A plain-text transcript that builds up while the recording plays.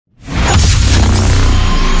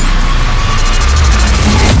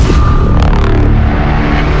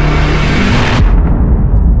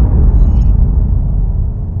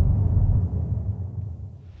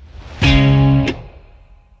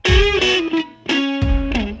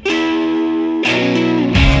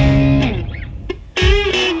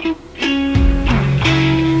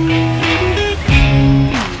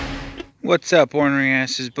What's up, Ornery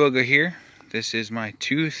Asses? Booger here. This is my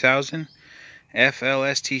 2000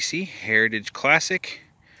 FLSTC Heritage Classic.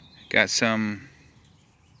 Got some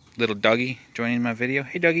little Dougie joining my video.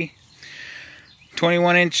 Hey Dougie.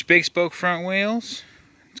 21-inch big spoke front wheels.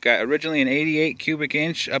 It's got originally an 88 cubic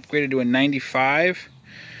inch, upgraded to a 95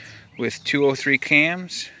 with 203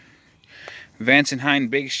 cams. Vance and Hine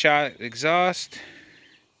big shot exhaust.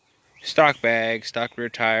 Stock bag, stock rear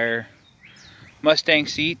tire. Mustang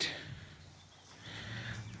seat.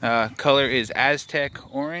 Color is Aztec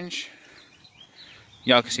orange.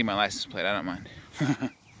 Y'all can see my license plate, I don't mind.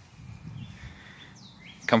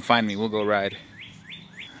 Come find me, we'll go ride.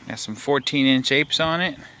 Got some 14-inch apes on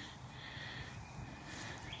it.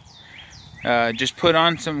 Just put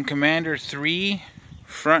on some Commander 3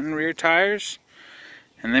 front and rear tires.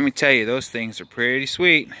 And let me tell you, those things are pretty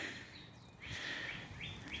sweet.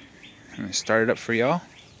 I'm gonna start it up for y'all.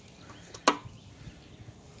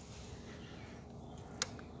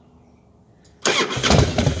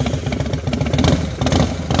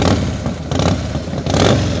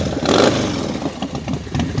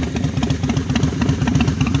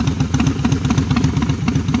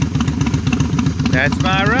 That's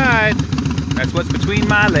my ride. That's what's between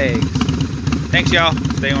my legs. Thanks, y'all.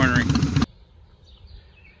 Stay ornery.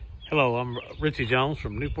 Hello, I'm Richie Jones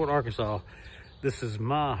from Newport, Arkansas. This is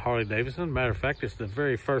my Harley Davidson. Matter of fact, it's the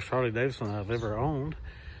very first Harley Davidson I've ever owned.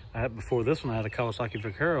 Before this one, I had a Kawasaki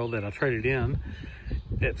Vaquero that I traded in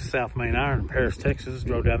at South Main Iron in Paris, Texas.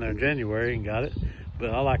 Drove down there in January and got it.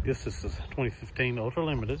 But I like this. This is 2015 Ultra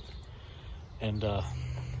Limited. And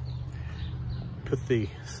put the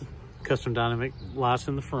custom dynamic lights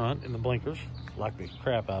in the front and the blinkers, like the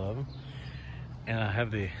crap out of them. And I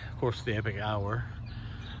have of course, the Epic Eyewear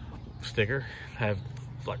sticker. I have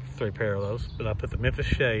like 3 pair of those, but I put the Memphis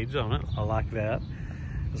shades on it. I like that.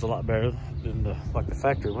 It's a lot better than the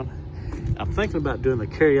factory one. I'm thinking about doing the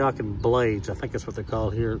Karaoke blades. I think that's what they're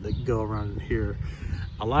called here, that go around here.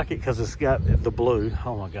 I like it because it's got the blue.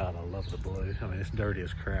 Oh my God, I love the blue. I mean, it's dirty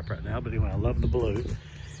as crap right now, but anyway, I love the blue.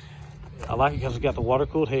 I like it because it's got the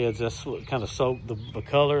water-cooled heads. That's what kind of sold the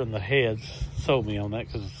color, and the heads sold me on that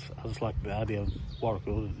because I just like the idea of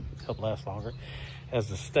water-cooled. It help last longer. It has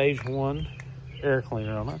the Stage 1 air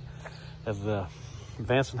cleaner on it. It has the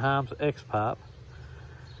Vance & Hines X-Pipe.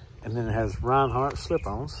 And then it has Reinhardt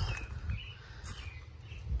slip-ons.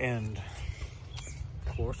 And,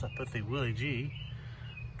 of course, I put the Willie G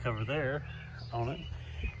cover there on it.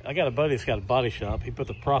 I got a buddy that's got a body shop. He put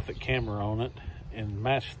the Profit camera on it and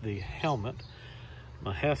matched the helmet,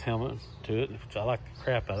 my half helmet, to it, which I like the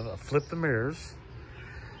crap out of it. I flipped the mirrors.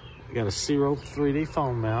 I got a Zero 3D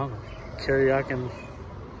phone mount, Karaoke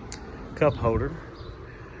cup holder.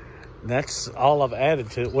 That's all I've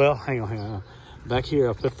added to it. Well, hang on. Back here,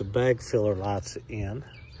 I put the bag filler lights in,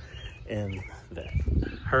 and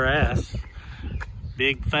her ass,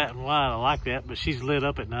 big, fat, and wide. I like that, but she's lit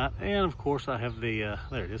up at night. And of course, I have the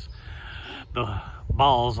there it is, the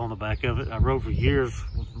balls on the back of it. I rode for years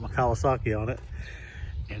with my Kawasaki on it,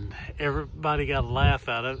 and everybody got a laugh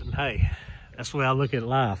out of it. And hey, that's the way I look at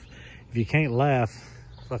life. If you can't laugh,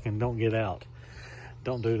 fucking don't get out.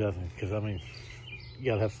 Don't do nothing, because I mean, you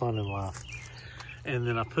gotta have fun in life. And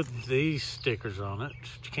then I put these stickers on it.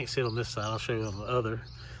 You can't see it on this side. I'll show you on the other.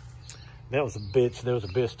 That was a bitch. There was a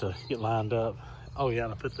bitch to get lined up. Oh yeah,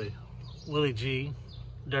 and I put the Willie G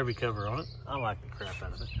derby cover on it. I like the crap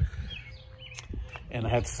out of it. And I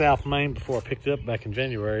had South Main before I picked it up back in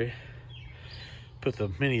January. Put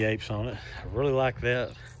the mini apes on it. I really like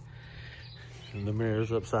that. And the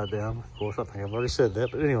mirrors upside down. Of course, I think I've already said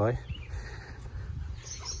that, but anyway.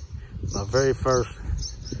 My very first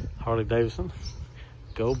Harley Davidson.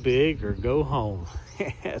 Go big or go home.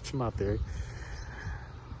 That's my theory.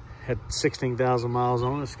 Had 16,000 miles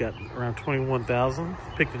on it. It's got around 21,000.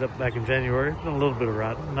 Picked it up back in January. Done a little bit of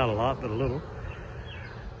riding. Not a lot, but a little.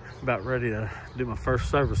 About ready to do my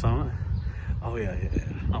first service on it. Oh yeah.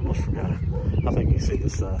 Almost forgot it. I think you see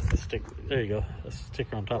this sticker. There you go. A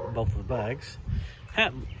sticker on top of both of the bags.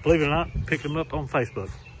 Believe it or not, picked them up on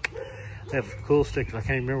Facebook. They have cool stickers. I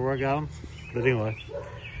can't even remember where I got them. But anyway,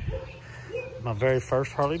 my very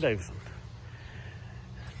first Harley Davidson.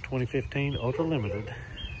 2015 Ultra Limited.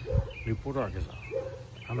 Newport, Arkansas.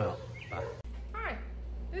 I'm out. Bye. Hi,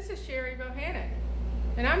 this is Sherri Bohannon,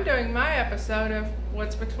 and I'm doing my episode of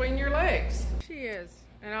What's Between Your Legs. She is,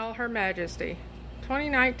 in all her majesty,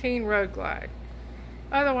 2019 Road Glide,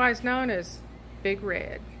 otherwise known as Big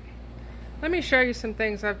Red. Let me show you some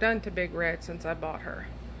things I've done to Big Red since I bought her.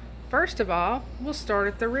 First of all, we'll start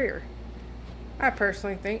at the rear. I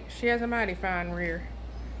personally think she has a mighty fine rear.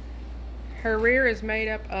 Her rear is made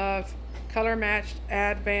up of color matched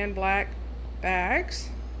Advan black bags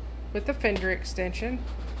with the fender extension,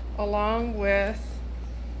 along with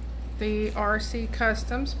the RC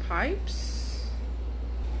Customs pipes.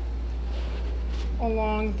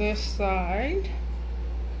 Along this side,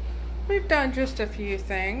 we've done just a few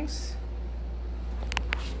things.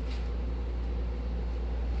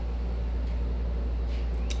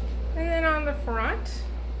 And then on the front,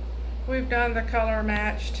 we've done the color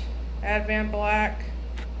matched Advent Black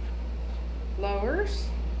lowers,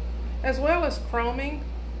 as well as chroming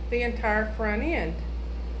the entire front end.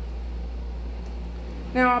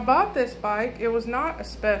 Now, I bought this bike, it was not a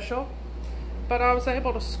special, but I was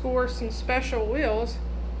able to score some special wheels,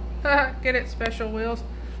 get it, special wheels,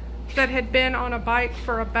 that had been on a bike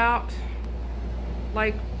for about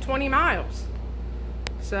like 20 miles.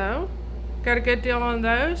 So, got a good deal on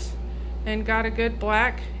those, and got a good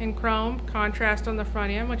black and chrome contrast on the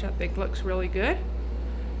front end, which I think looks really good.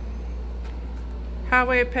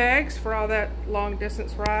 Highway pegs for all that long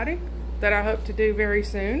distance riding that I hope to do very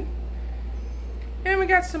soon. And we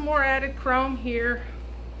got some more added chrome here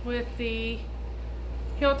with the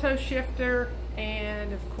heel toe shifter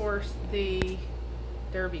and of course the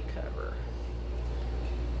derby cover.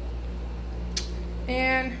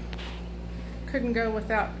 And couldn't go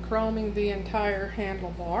without chroming the entire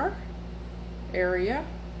handlebar area.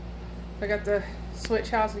 I got the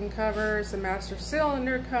switch housing covers, the master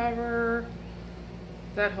cylinder cover,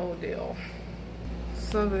 that whole deal.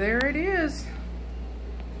 So there it is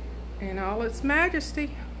in all its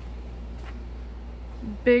majesty.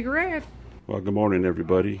 Big Red. Well, good morning,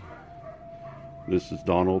 everybody. This is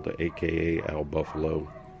Donald, aka Al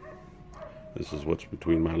Buffalo. This is what's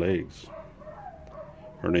between my legs.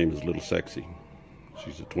 Her name is Little Sexy.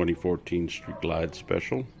 She's a 2014 Street Glide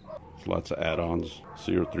Special. There's lots of add-ons.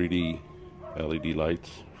 Sear 3D LED lights,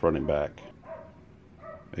 front and back.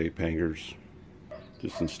 Ape hangers.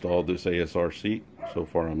 Just installed this ASR seat. So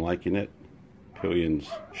far I'm liking it. Pillions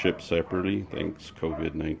shipped separately. Thanks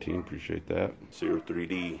COVID-19, appreciate that. Sear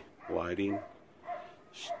 3D lighting.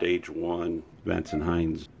 Stage 1 Vance &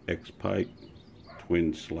 Hines X-Pipe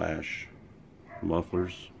twin slash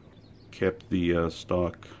mufflers. Kept the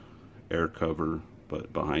stock air cover,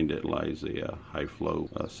 but behind it lies a high flow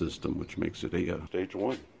system, which makes it a stage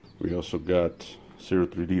 1. We also got Sear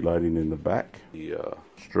 3D lighting in the back. The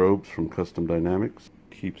strobes from Custom Dynamics.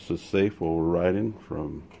 Keeps us safe while we're riding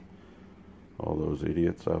from all those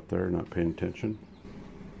idiots out there not paying attention.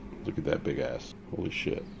 Look at that big ass. Holy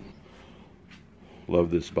shit.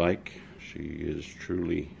 Love this bike. She is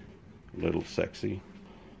truly Little Sexy.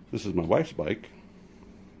 This is my wife's bike,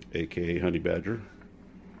 aka Honey Badger.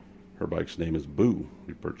 Her bike's name is Boo.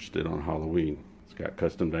 We purchased it on Halloween. It's got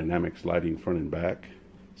Custom Dynamics lighting front and back,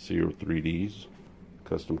 Sear 3Ds,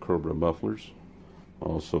 custom Cobra mufflers,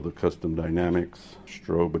 also the Custom Dynamics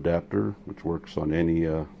strobe adapter, which works on any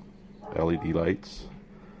LED lights.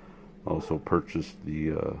 Also purchased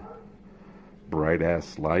the bright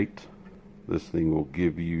ass light. This thing will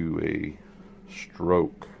give you a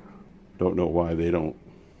stroke. Don't know why they don't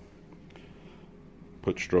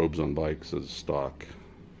put strobes on bikes as stock,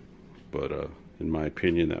 but in my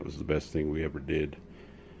opinion that was the best thing we ever did.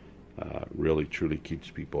 Really truly keeps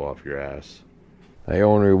people off your ass. Hey,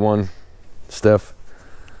 Ornery One, Steph.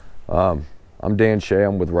 I'm Dan Shea.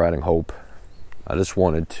 I'm with Riding Hope. I just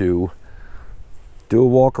wanted to do a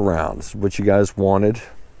walk around. This is what you guys wanted.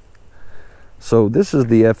 So this is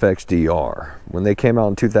the FXDR. When they came out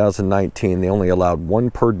in 2019, they only allowed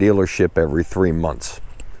one per dealership every 3 months.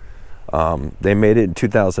 They made it in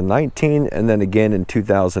 2019 and then again in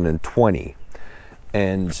 2020.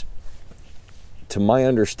 And to my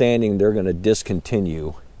understanding, they're going to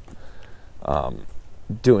discontinue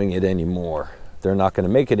doing it anymore. They're not going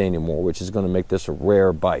to make it anymore, which is going to make this a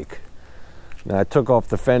rare bike. Now, I took off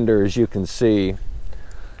the fender, as you can see.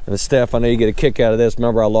 And Steph, I know you get a kick out of this.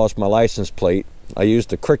 Remember, I lost my license plate. I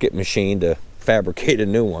used a Cricut machine to fabricate a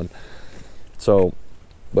new one. So,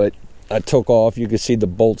 but I took off. You can see the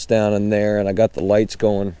bolts down in there, and I got the lights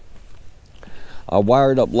going. I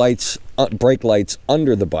wired up lights, brake lights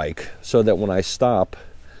under the bike, so that when I stop,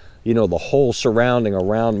 you know, the whole surrounding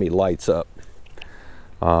around me lights up.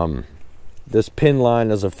 This pin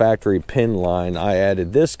line is a factory pin line. I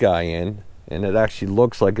added this guy in, and it actually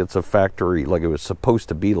looks like it's a factory, like it was supposed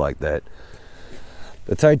to be like that.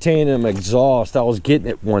 The titanium exhaust, I was getting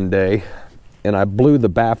it one day, and I blew the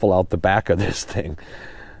baffle out the back of this thing,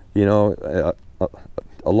 you know,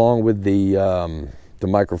 along with the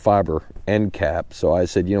microfiber end cap. So I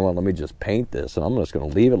said, you know what, let me just paint this, and I'm just going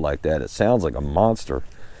to leave it like that. It sounds like a monster.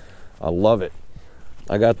 I love it.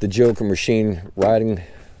 I got the Joker machine riding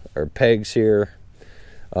or pegs here.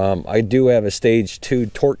 I do have a stage 2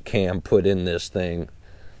 torque cam put in this thing,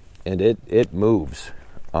 and it moves.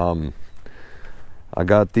 I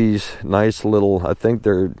got these nice little, I think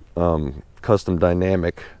they're custom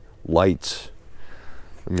dynamic lights.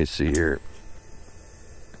 Let me see here.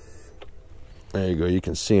 There you go, you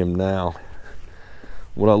can see them now.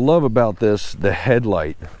 What I love about this, the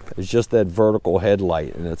headlight, is just that vertical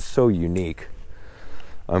headlight, and it's so unique.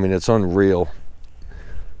 I mean, it's unreal.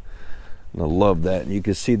 And I love that. And you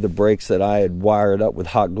can see the brakes that I had wired up with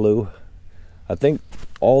hot glue. I think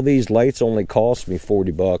all these lights only cost me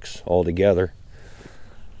 40 bucks altogether.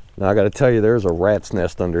 Now I got to tell you, there's a rat's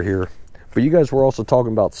nest under here. But you guys were also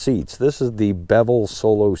talking about seats. This is the bevel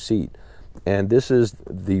solo seat, and this is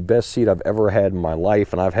the best seat I've ever had in my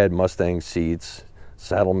life. And I've had Mustang seats,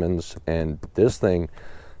 Saddlemans, and this thing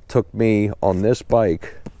took me on this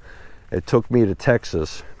bike. It took me to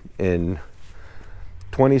Texas in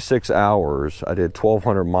 26 hours. I did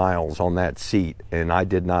 1,200 miles on that seat, and I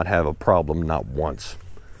did not have a problem, not once.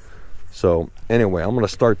 So anyway, I'm going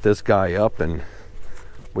to start this guy up, and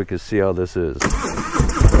we can see how this is.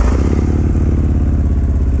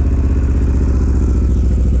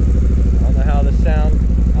 I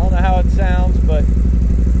don't know how it sounds, but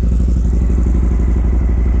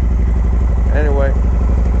anyway,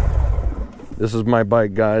 this is my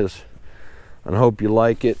bike, guys, and I hope you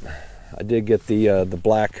like it. I did get the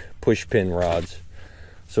black push pin rods,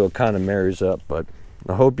 so it kind of marries up, but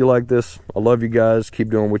I hope you like this. I love you guys. Keep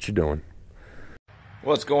doing what you're doing.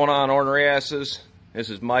 What's going on, ornery asses? This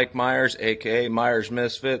is Mike Myers, aka Myers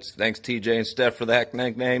Misfits. Thanks TJ and Steph for that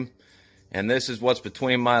nickname. And this is what's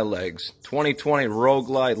between my legs. 2020 Road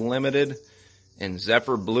Glide Limited in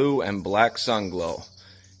Zephyr Blue and Black Sunglow.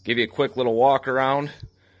 Give you a quick little walk around.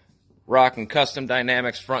 Rocking Custom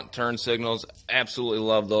Dynamics front turn signals. Absolutely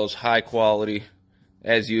love those. High quality,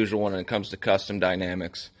 as usual when it comes to Custom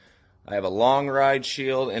Dynamics. I have a long ride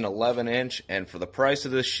shield in 11-inch, and for the price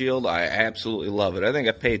of this shield, I absolutely love it. I think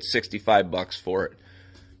I paid 65 bucks for it.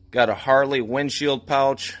 Got a Harley windshield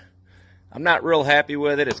pouch. I'm not real happy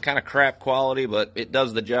with it. It's kind of crap quality, but it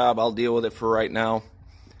does the job. I'll deal with it for right now.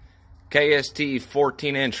 KST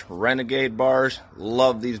 14-inch Renegade bars.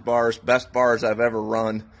 Love these bars. Best bars I've ever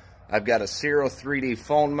run. I've got a Zero 3D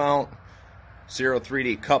phone mount, Zero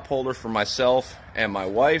 3D cup holder for myself and my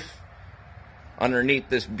wife. Underneath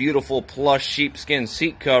this beautiful plush sheepskin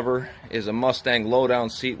seat cover is a Mustang low-down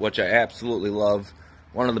seat, which I absolutely love.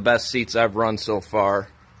 One of the best seats I've run so far.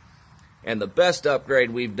 And the best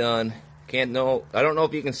upgrade we've done, I don't know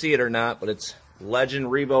if you can see it or not, but it's Legend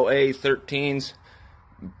Revo A13's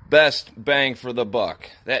best bang for the buck.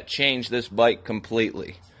 That changed this bike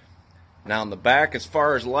completely. Now in the back, as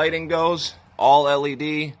far as lighting goes, all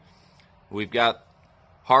LED. We've got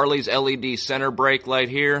Harley's LED center brake light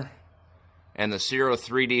here and the Zero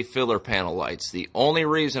 3D filler panel lights. The only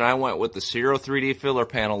reason I went with the Zero 3D filler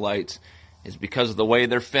panel lights is because of the way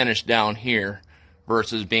they're finished down here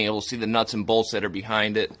versus being able to see the nuts and bolts that are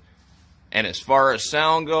behind it. And as far as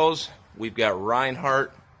sound goes, we've got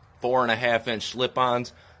Reinhardt 4.5-inch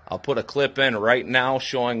slip-ons. I'll put a clip in right now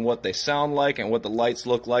showing what they sound like and what the lights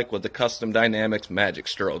look like with the Custom Dynamics Magic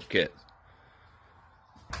Strobe kit.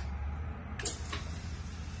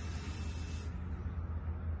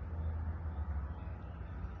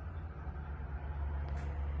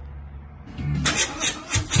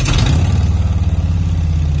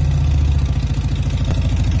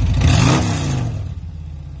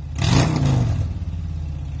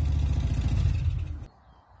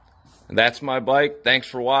 That's my bike. Thanks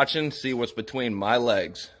for watching. See what's between my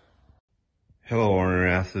legs. Hello,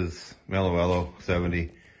 ornery asses. Mellow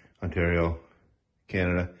 70, Ontario,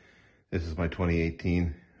 Canada. This is my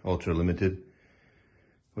 2018 Ultra Limited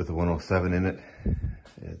with a 107 in it.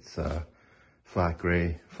 It's flat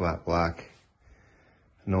gray, flat black.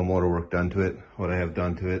 No motor work done to it. What I have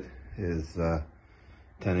done to it is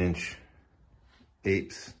 10-inch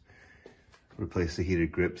apes. Replace the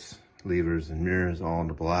heated grips, levers, and mirrors all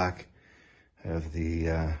into black. I have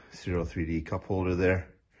the Zero 3D cup holder there.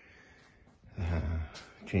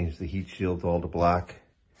 Changed the heat shields all to black.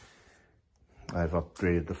 I've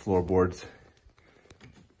upgraded the floorboards,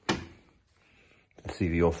 the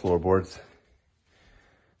CVO floorboards.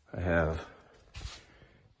 I have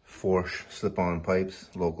 4 slip-on pipes,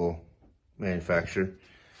 local manufacturer.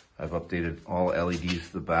 I've updated all LEDs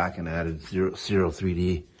to the back and added Zero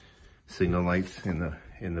 3D signal lights in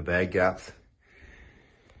the bag gaps.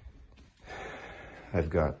 I've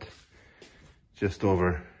got just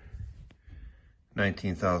over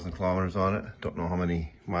 19,000 kilometers on it. Don't know how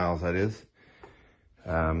many miles that is.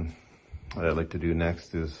 What I'd like to do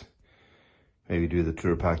next is maybe do the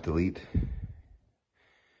Tour Pack Delete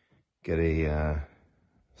get a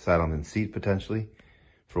Saddleman seat potentially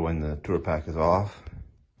for when the tour pack is off.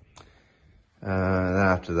 And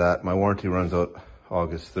after that, my warranty runs out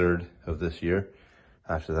August 3rd of this year.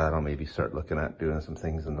 After that, I'll maybe start looking at doing some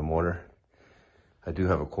things in the motor. I do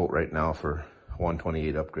have a quote right now for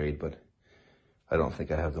 128 upgrade, but I don't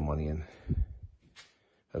think I have the money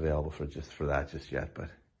available for that just yet. But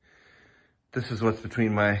this is what's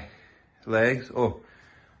between my legs. Oh,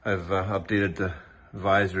 I've updated the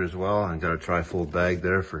visor as well. I got a tri-fold bag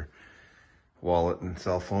there for wallet and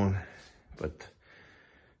cell phone. But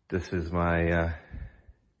this is my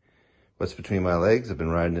what's between my legs. I've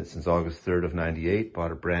been riding it since August 3rd of 98.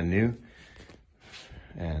 Bought it brand new,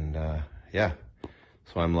 and yeah,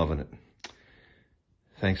 so I'm loving it.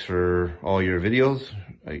 Thanks for all your videos.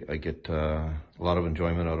 I get a lot of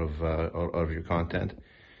enjoyment out of your content.